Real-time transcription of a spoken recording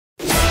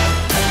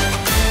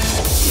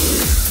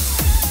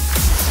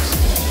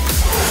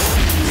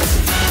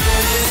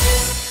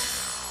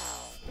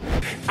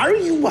Are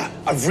you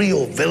a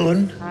real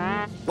villain?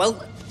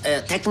 Well,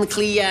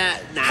 technically,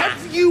 nah.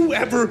 Have you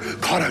ever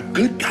caught a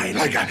good guy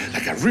like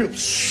a real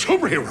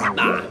superhero?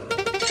 Nah.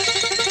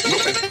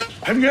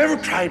 Have you ever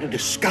tried a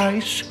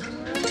disguise?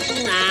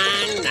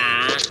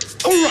 Nah.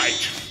 All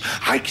right.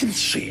 I can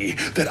see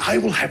that I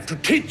will have to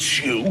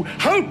teach you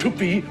how to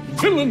be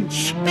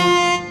villains.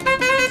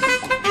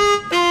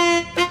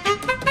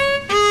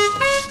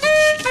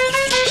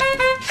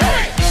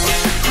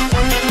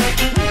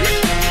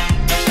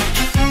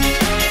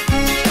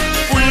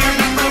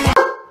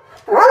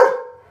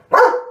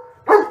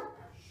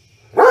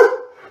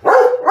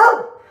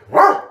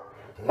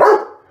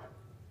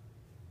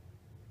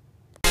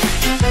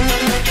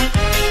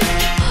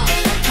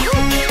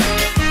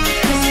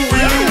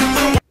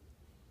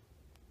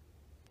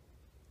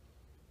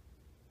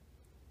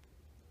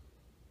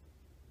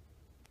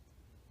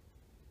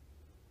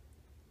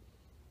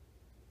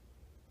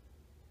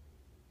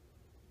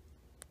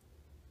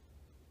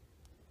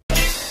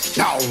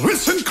 Now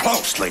listen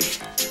closely.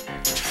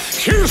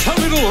 Here's a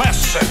little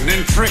lesson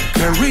in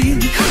trickery.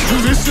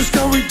 This is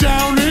going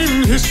down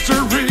in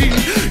history.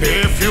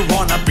 If you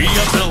wanna be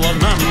a villain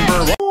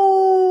number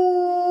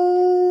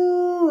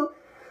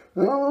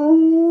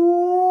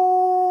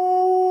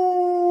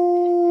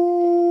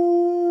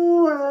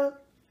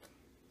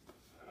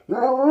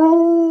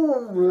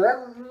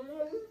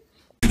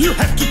you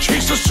have to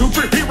chase a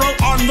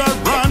superhero on the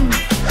run.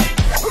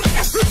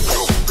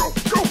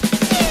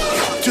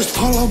 Just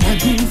follow my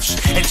moves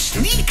and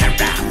sneak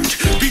around.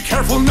 Be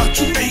careful not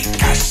to make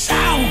a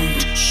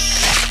sound.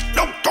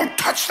 No, don't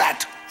touch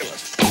that.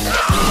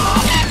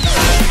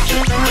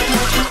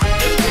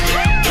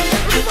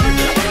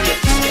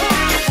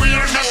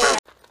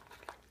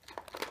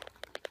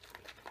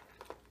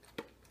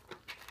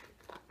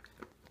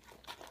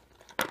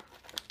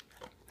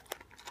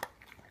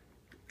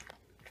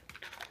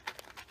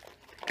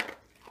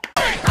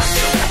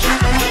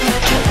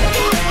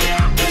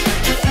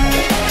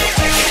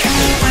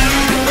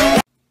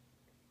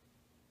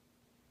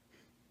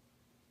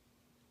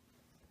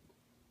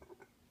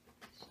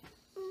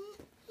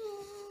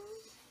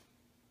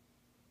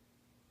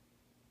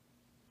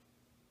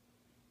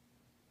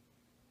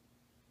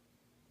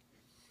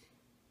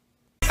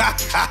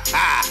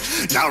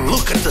 Now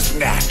look at this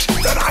net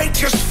that I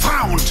just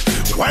found.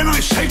 When I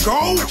say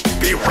go,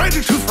 be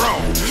ready to throw.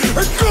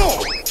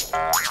 Go!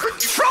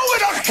 Throw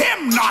it at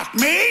him, not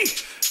me!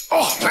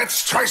 Oh,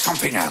 let's try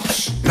something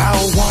else. Now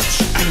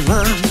watch and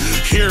learn.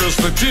 Here's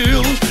the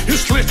deal. You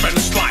slip and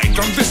slide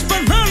on this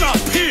banana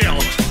peel.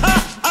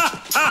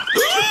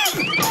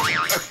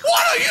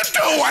 What are you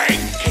doing?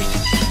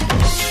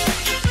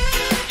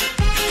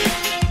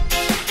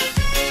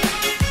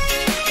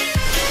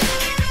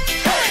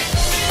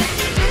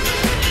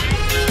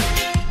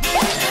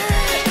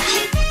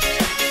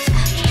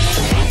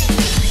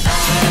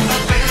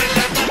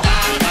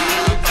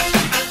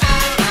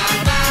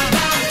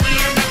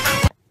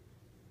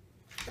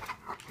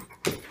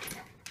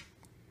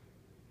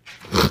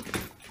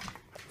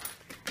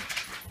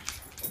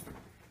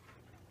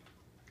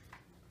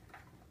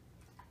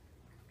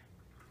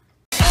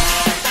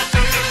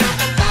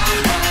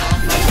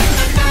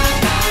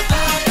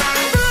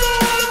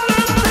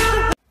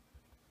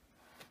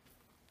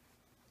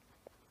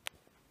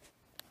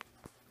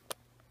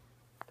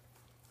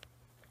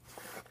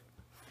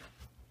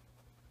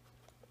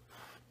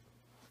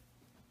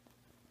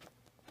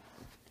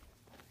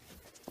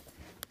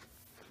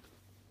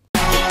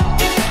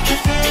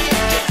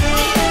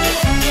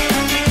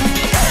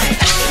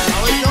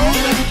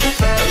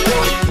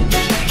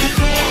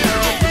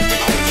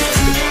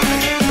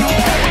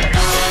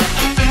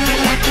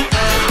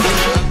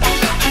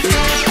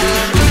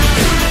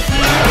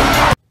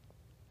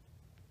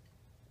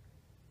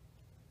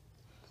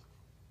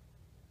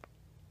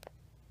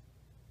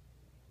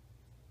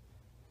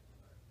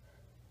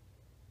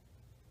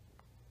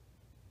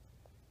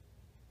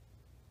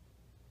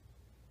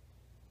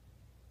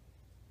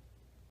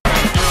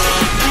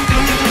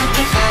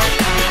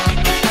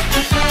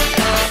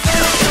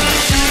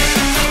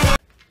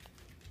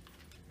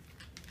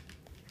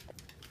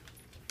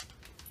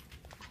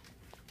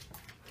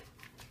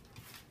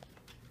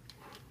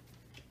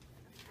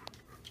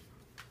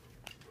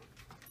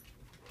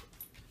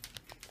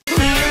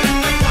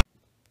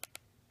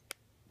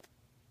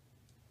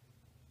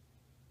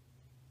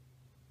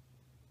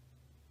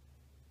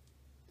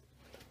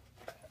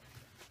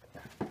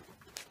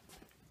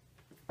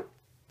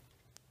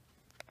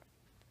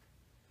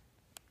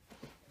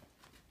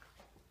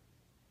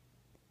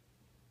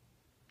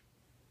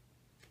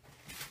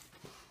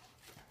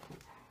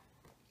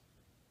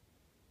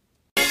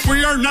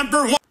 We are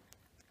number one.